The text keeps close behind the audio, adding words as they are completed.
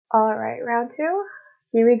Alright, round two.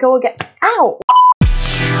 Here we go again. Ow!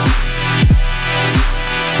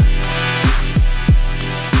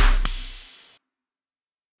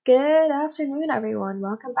 Good afternoon, everyone.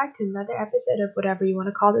 Welcome back to another episode of whatever you want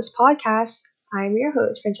to call this podcast. I'm your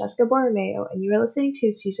host, Francesca Borromeo, and you are listening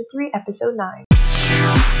to Season 3, Episode 9.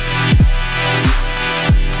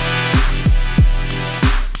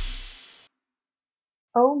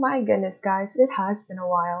 Oh my goodness, guys, it has been a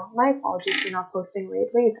while. My apologies for not posting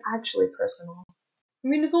lately. It's actually personal. I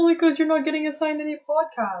mean, it's only because you're not getting assigned any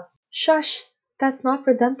podcasts. Shush! That's not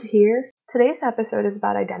for them to hear. Today's episode is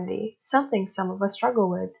about identity, something some of us struggle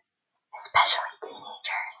with. Especially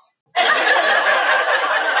teenagers.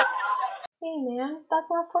 Hey man,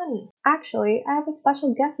 that's not funny. Actually, I have a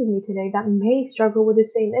special guest with me today that may struggle with the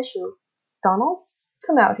same issue. Donald,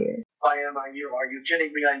 come out here. I am, are you? Are you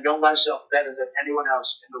kidding me? I know myself better than anyone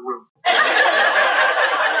else in the room.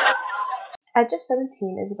 Edge of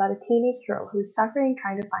 17 is about a teenage girl who's suffering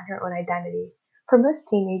trying to find her own identity. For most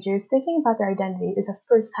teenagers, thinking about their identity is a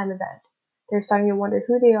first-time event. They're starting to wonder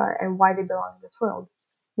who they are and why they belong in this world.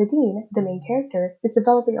 Nadine, the main character, is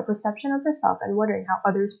developing a perception of herself and wondering how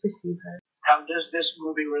others perceive her. How does this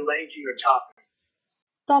movie relate to your topic?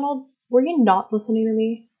 Donald, were you not listening to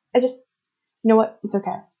me? You know what? It's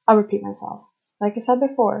okay. I'll repeat myself. Like I said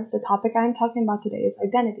before, the topic I'm talking about today is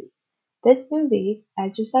identity. This movie,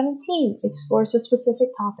 Edge of 17, explores a specific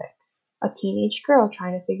topic. A teenage girl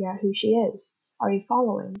trying to figure out who she is. Are you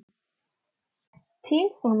following?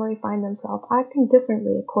 Teens normally find themselves acting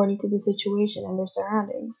differently according to the situation and their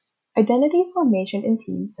surroundings. Identity formation in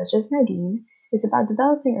teens, such as Nadine, is about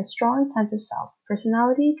developing a strong sense of self,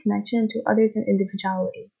 personality, connection to others, and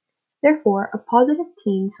individuality. Therefore, a positive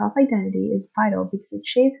teen self-identity is vital because it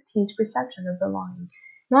shapes a teen's perception of belonging,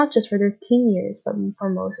 not just for their teen years, but for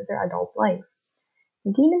most of their adult life.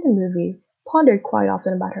 Nadine in the movie pondered quite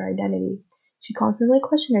often about her identity. She constantly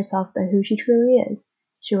questioned herself about who she truly is.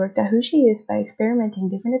 She worked out who she is by experimenting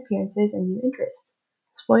different appearances and new interests.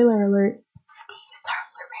 Spoiler alert, Nadine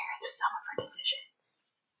startled her parents with some of her decisions.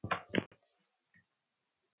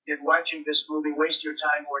 Did watching this movie waste your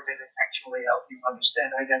time, or did it actually help you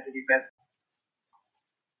understand identity better?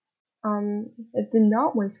 It did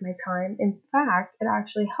not waste my time. In fact, it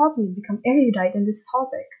actually helped me become erudite in this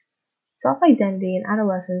topic. Self-identity in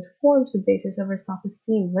adolescence forms the basis of our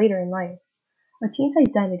self-esteem later in life. A teen's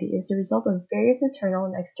identity is the result of various internal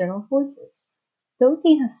and external forces. Though a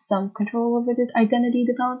teen has some control over their identity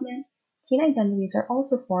development, teen identities are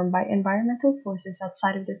also formed by environmental forces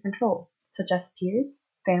outside of their control, such as peers,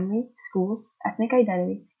 family, school, ethnic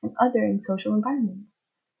identity, and other in social environments.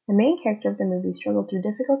 The main character of the movie struggled through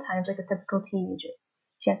difficult times like a typical teenager.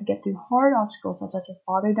 She had to get through hard obstacles such as her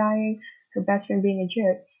father dying, her best friend being a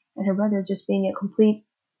jerk, and her brother just being a complete,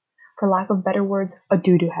 for lack of better words, a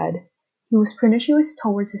doo-doo head. He was pernicious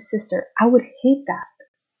towards his sister. I would hate that.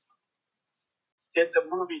 Did the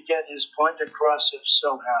movie get his point across? If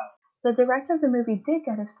so, how? The director of the movie did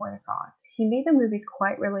get his point across. He made the movie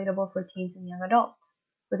quite relatable for teens and young adults.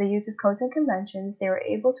 With the use of codes and conventions, they were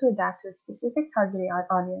able to adapt to a specific targeted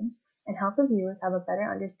audience and help the viewers have a better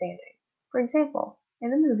understanding. For example,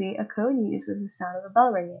 in the movie, a code used was the sound of a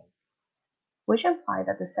bell ringing, which implied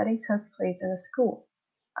that the setting took place in a school.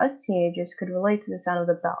 Us teenagers could relate to the sound of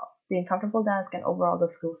the bell, the uncomfortable desk, and overall the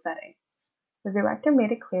school setting. The director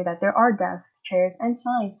made it clear that there are desks, chairs, and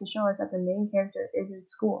signs to show us that the main character is in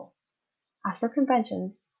school. As for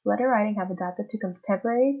conventions, letter writing have adapted to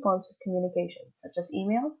contemporary forms of communication, such as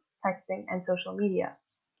email, texting, and social media.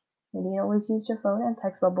 Nadine always used her phone, and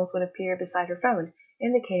text bubbles would appear beside her phone,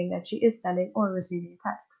 indicating that she is sending or receiving a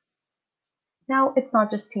text. Now, it's not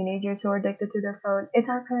just teenagers who are addicted to their phone, it's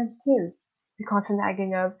our parents too. The constant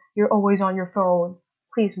nagging of, "You're always on your phone.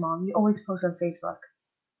 Please, Mom, you always post on Facebook."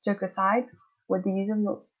 Jokes aside, with the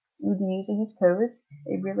use of these codes,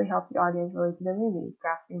 it really helps the audience relate to the movie,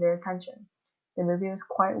 grasping their attention. The movie was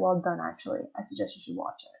quite well done, actually. I suggest you should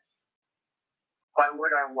watch it. Why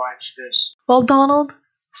would I watch this? Well, Donald,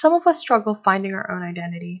 some of us struggle finding our own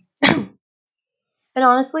identity. And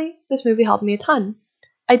honestly, this movie helped me a ton.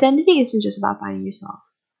 Identity isn't just about finding yourself.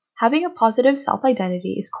 Having a positive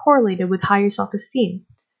self-identity is correlated with higher self-esteem.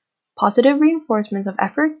 Positive reinforcements of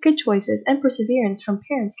effort, good choices, and perseverance from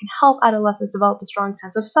parents can help adolescents develop a strong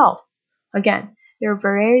sense of self. Again, there are a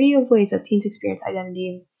variety of ways that teens experience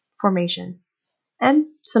identity formation, and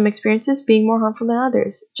some experiences being more harmful than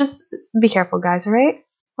others. Just be careful, guys, alright?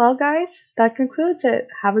 Well, guys, that concludes it.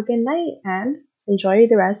 Have a good night, and enjoy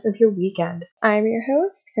the rest of your weekend. I'm your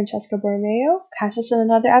host, Francesca Borromeo. Catch us in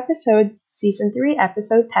another episode, Season 3,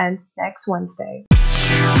 Episode 10, next Wednesday.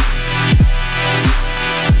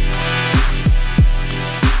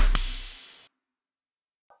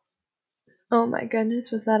 Oh my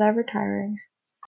goodness, was that ever tiring?